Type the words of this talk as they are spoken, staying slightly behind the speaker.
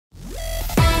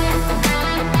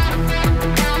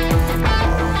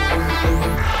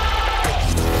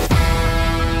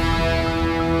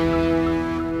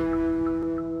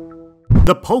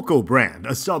The POCO brand,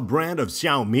 a sub-brand of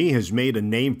Xiaomi, has made a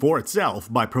name for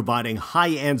itself by providing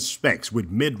high-end specs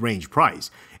with mid-range price.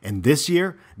 And this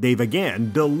year, they've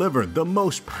again delivered the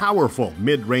most powerful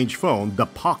mid-range phone, the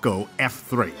POCO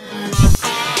F3.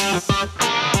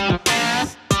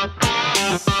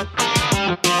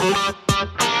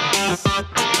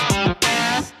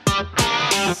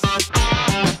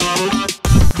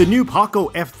 The new POCO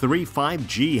F3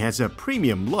 5G has a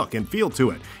premium look and feel to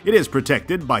it. It is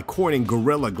protected by Corning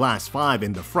Gorilla Glass 5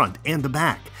 in the front and the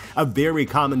back, a very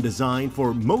common design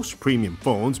for most premium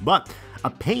phones, but a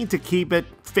pain to keep it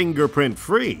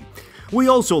fingerprint-free. We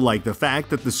also like the fact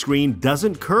that the screen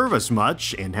doesn't curve as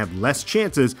much and have less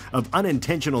chances of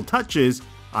unintentional touches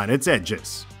on its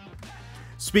edges.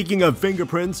 Speaking of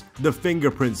fingerprints, the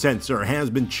fingerprint sensor has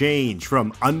been changed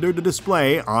from under the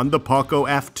display on the POCO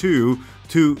F2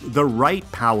 to the right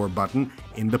power button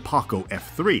in the POCO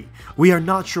F3. We are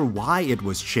not sure why it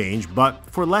was changed, but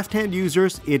for left-hand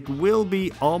users, it will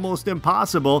be almost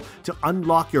impossible to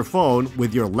unlock your phone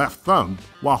with your left thumb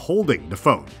while holding the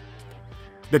phone.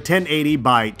 The 1080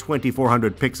 by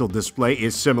 2400 pixel display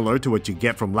is similar to what you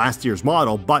get from last year's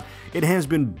model, but it has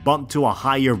been bumped to a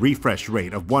higher refresh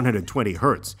rate of 120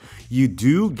 Hz. You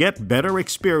do get better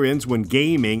experience when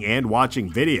gaming and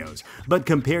watching videos, but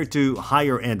compared to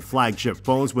higher-end flagship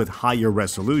phones with higher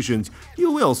resolutions,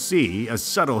 you will see a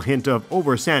subtle hint of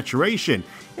oversaturation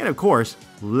and, of course,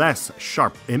 less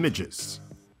sharp images.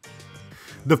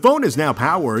 The phone is now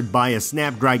powered by a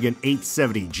Snapdragon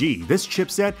 870G. This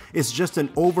chipset is just an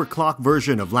overclocked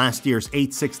version of last year's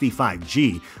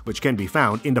 865G, which can be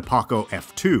found in the POCO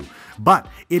F2. But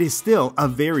it is still a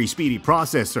very speedy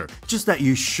processor, just that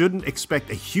you shouldn't expect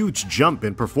a huge jump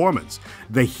in performance.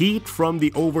 The heat from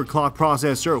the overclocked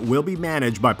processor will be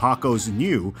managed by POCO's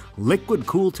new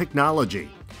liquid-cooled technology.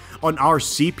 On our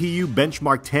CPU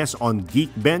benchmark test on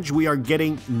Geekbench, we are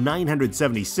getting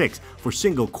 976 for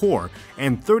single-core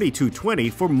and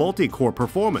 3220 for multi-core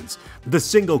performance. The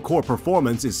single-core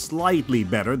performance is slightly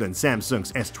better than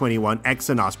Samsung's S21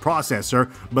 Exynos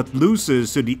processor, but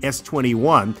loses to the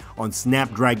S21 on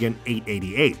Snapdragon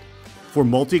 888. For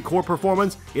multi-core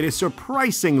performance, it is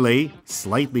surprisingly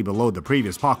slightly below the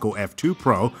previous POCO F2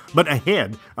 Pro, but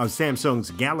ahead of Samsung's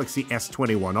Galaxy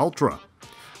S21 Ultra.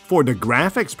 For the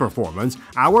graphics performance,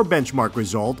 our benchmark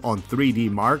result on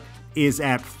 3D Mark is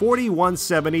at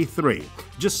 4173,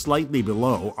 just slightly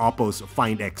below Oppo's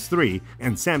Find X3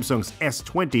 and Samsung's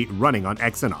S20 running on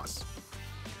Exynos.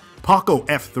 POCO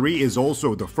F3 is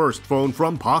also the first phone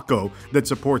from POCO that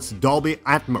supports Dolby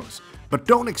Atmos, but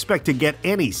don't expect to get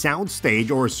any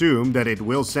soundstage or assume that it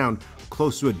will sound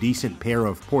close to a decent pair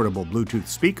of portable Bluetooth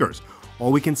speakers.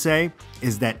 All we can say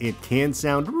is that it can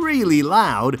sound really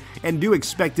loud, and do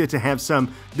expect it to have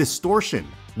some distortion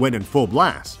when in full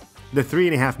blast. The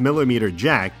 3.5mm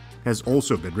jack has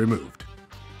also been removed.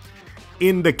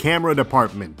 In the camera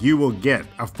department, you will get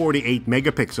a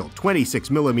 48-megapixel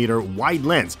 26mm wide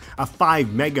lens, a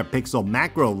 5-megapixel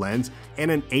macro lens, and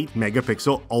an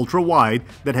 8-megapixel ultra-wide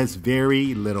that has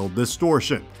very little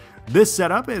distortion. This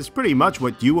setup is pretty much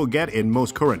what you will get in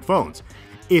most current phones.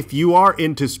 If you are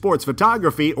into sports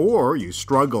photography or you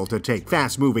struggle to take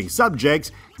fast-moving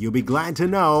subjects, you'll be glad to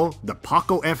know the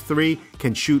POCO F3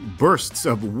 can shoot bursts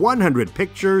of 100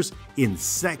 pictures in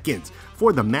seconds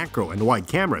for the macro and wide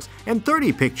cameras, and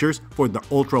 30 pictures for the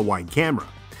ultra-wide camera.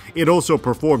 It also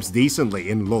performs decently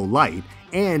in low light,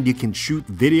 and you can shoot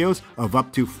videos of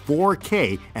up to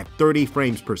 4K at 30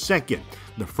 frames per second.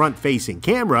 The front-facing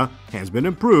camera has been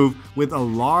improved with a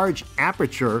large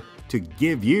aperture to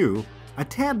give you a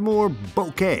tad more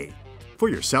bokeh for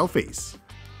your selfies.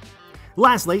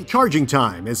 Lastly, charging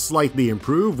time is slightly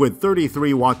improved with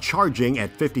 33-watt charging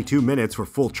at 52 minutes for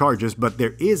full charges, but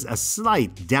there is a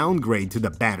slight downgrade to the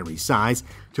battery size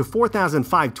to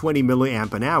 4,520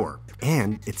 mAh,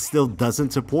 and it still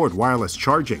doesn't support wireless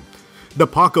charging. The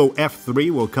POCO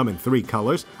F3 will come in 3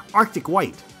 colors: Arctic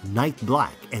White, Night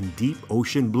Black, and Deep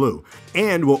Ocean Blue,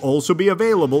 and will also be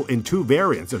available in 2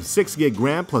 variants of 6GB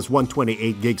RAM plus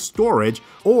 128GB storage,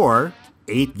 or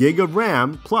 8GB of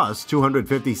RAM plus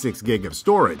 256GB of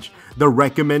storage. The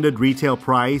recommended retail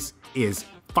price is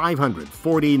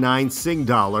 549 Sing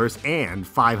dollars and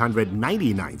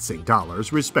 599 Sing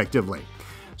dollars respectively.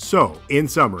 So, in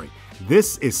summary,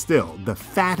 this is still the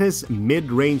fattest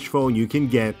mid-range phone you can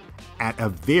get at a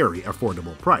very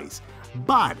affordable price.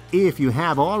 But if you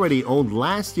have already owned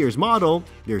last year's model,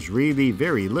 there's really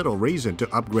very little reason to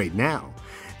upgrade now.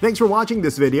 Thanks for watching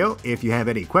this video. If you have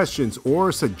any questions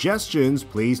or suggestions,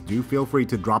 please do feel free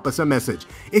to drop us a message.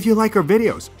 If you like our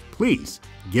videos, please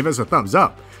give us a thumbs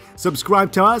up.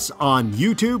 Subscribe to us on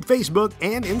YouTube, Facebook,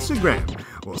 and Instagram.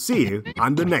 We'll see you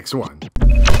on the next one.